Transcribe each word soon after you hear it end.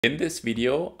In this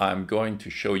video, I'm going to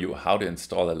show you how to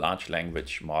install a large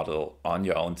language model on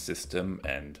your own system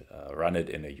and run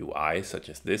it in a UI such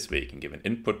as this, where you can give an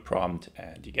input prompt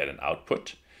and you get an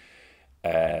output.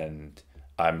 And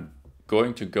I'm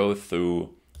going to go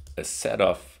through a set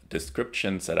of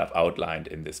descriptions that I've outlined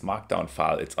in this markdown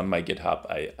file. It's on my GitHub.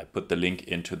 I put the link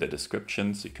into the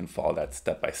description so you can follow that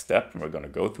step by step. And we're going to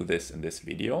go through this in this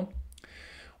video.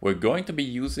 We're going to be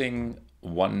using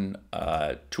one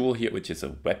tool here, which is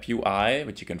a web UI,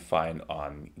 which you can find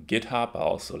on GitHub. I'll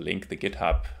also link the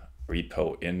GitHub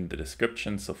repo in the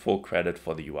description. So full credit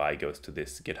for the UI goes to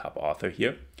this GitHub author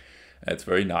here. It's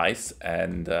very nice.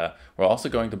 And we're also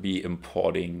going to be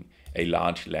importing a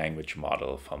large language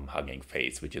model from Hugging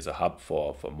Face, which is a hub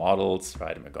for models,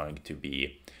 right? And we're going to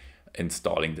be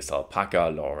installing this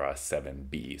Alpaca LoRa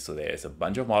 7B. So there's a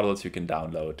bunch of models you can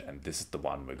download, and this is the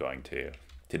one we're going to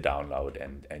download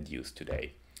and use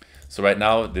today. So right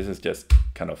now, this is just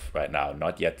kind of right now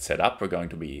not yet set up. We're going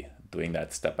to be doing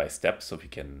that step by step so we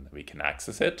can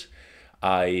access it.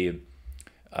 I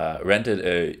rented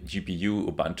a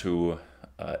GPU Ubuntu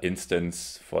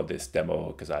instance for this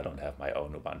demo because I don't have my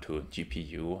own Ubuntu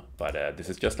GPU, but this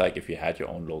is just like if you had your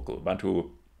own local Ubuntu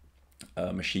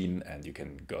machine, and you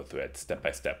can go through it step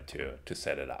by step to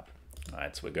set it up. All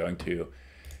right, so we're going to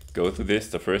go through this.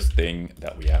 The first thing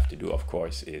that we have to do, of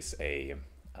course, is an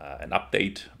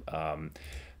update.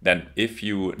 Then if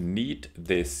you need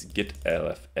this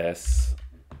GitLFS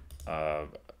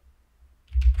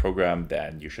program,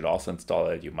 then you should also install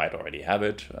it. You might already have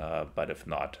it, but if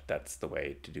not, that's the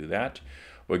way to do that.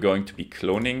 We're going to be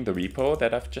cloning the repo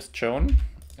that I've just shown,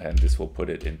 and this will put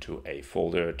it into a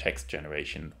folder, text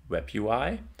generation web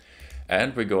UI.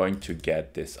 And we're going to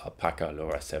get this Alpaca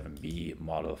LoRa 7B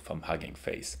model from Hugging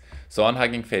Face. So on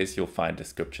Hugging Face, you'll find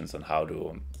descriptions on how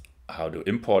to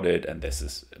import it. And this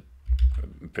is,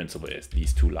 in principle, is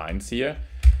these two lines here.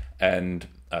 And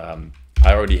I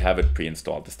already have it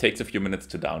pre-installed. This takes a few minutes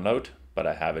to download, but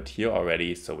I have it here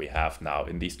already. So we have now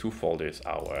in these two folders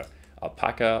our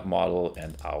Alpaca model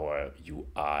and our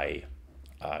UI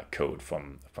code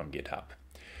from GitHub.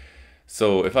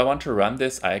 So if I want to run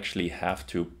this, I actually have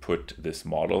to put this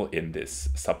model in this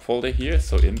subfolder here.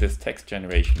 So in this text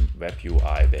generation web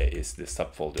UI, there is this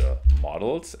subfolder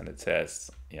models, and it says,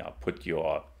 put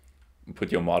your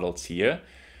models here.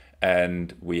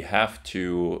 And we have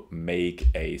to make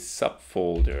a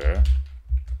subfolder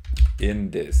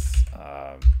in this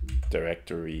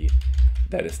directory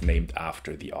that is named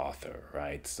after the author,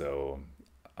 right? So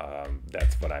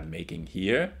that's what I'm making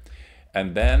here.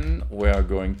 And then we are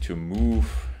going to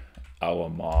move our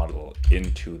model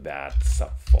into that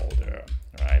subfolder,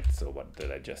 right? So what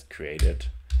did I just created?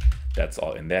 That's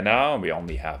all in there now. We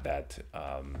only have that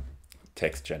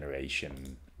text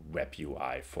generation web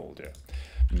UI folder.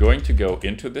 I'm going to go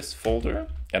into this folder,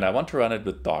 and I want to run it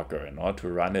with Docker. In order to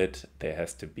run it, there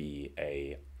has to be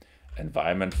a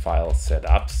environment file set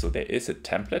up. So there is a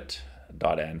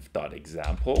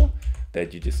template.env.example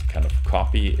that you just kind of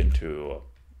copy into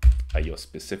your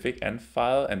specific env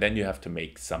file, and then you have to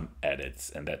make some edits,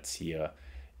 and that's here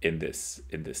in this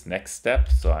next step.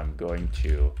 So I'm going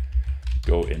to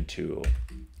go into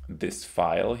this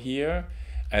file here,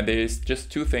 and there's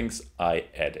just two things I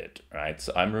edit, right?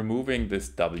 So I'm removing this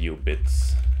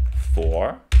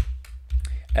wbits4,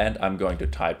 and I'm going to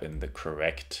type in the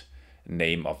correct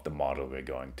name of the model we're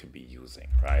going to be using,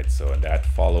 right? So that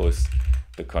follows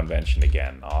the convention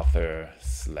again, author /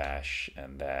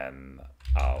 and then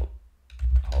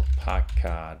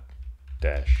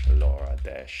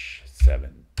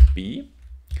Alpaca-LoRa-7B,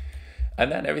 and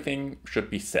then everything should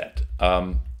be set.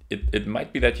 It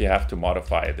might be that you have to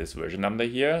modify this version number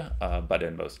here, but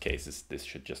in most cases this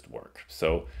should just work.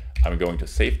 So I'm going to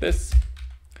save this,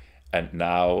 and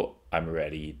now I'm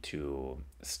ready to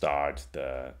start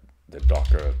the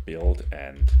Docker build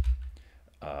and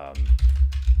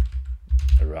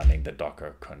running the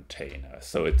Docker container.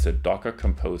 So it's a Docker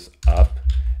compose up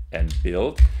and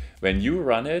build. When you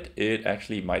run it, it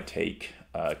actually might take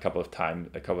a couple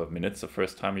of minutes the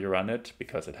first time you run it,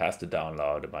 because it has to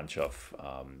download a bunch of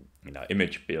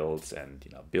image builds and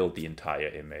build the entire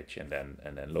image and then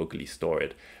locally store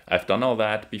it. I've done all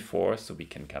that before, so we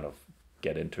can kind of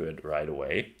get into it right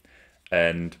away.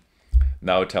 And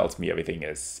now it tells me everything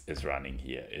is running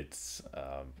here. It's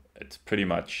pretty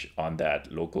much on that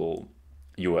local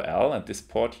URL at this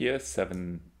port here,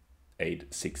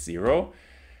 7860.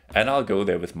 And I'll go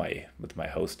there with my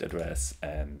host address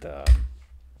and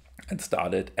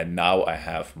start it. And now I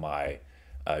have my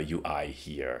UI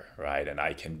here, right? And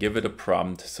I can give it a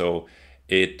prompt. So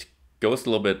it goes a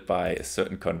little bit by a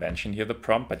certain convention here, the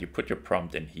prompt, but you put your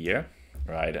prompt in here.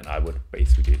 right? And I would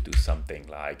basically do something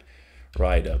like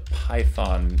write a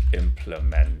Python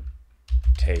implementation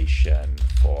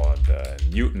for the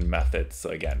Newton method. So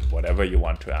again, whatever you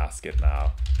want to ask it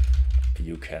now,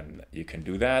 you can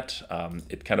do that.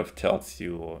 It kind of tells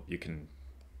you can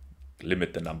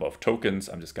limit the number of tokens.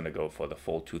 I'm just going to go for the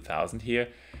full 2000 here,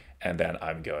 and then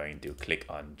I'm going to click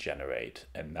on generate,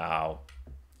 and now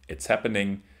it's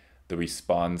happening. The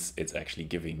response, it's actually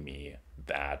giving me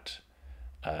that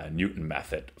Newton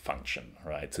method function,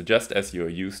 right? So just as you're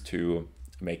used to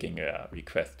making a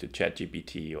request to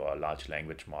ChatGPT or a large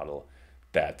language model,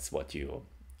 that's what you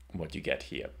get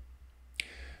here.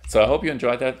 So I hope you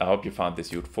enjoyed that. I hope you found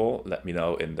this useful. Let me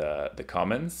know in the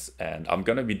comments. And I'm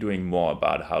going to be doing more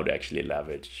about how to actually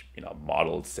leverage,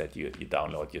 models that you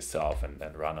download yourself and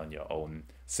then run on your own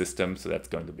system. So that's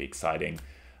going to be exciting.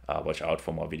 Watch out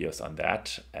for more videos on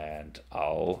that. And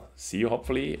I'll see you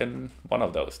hopefully in one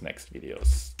of those next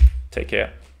videos. Take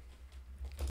care.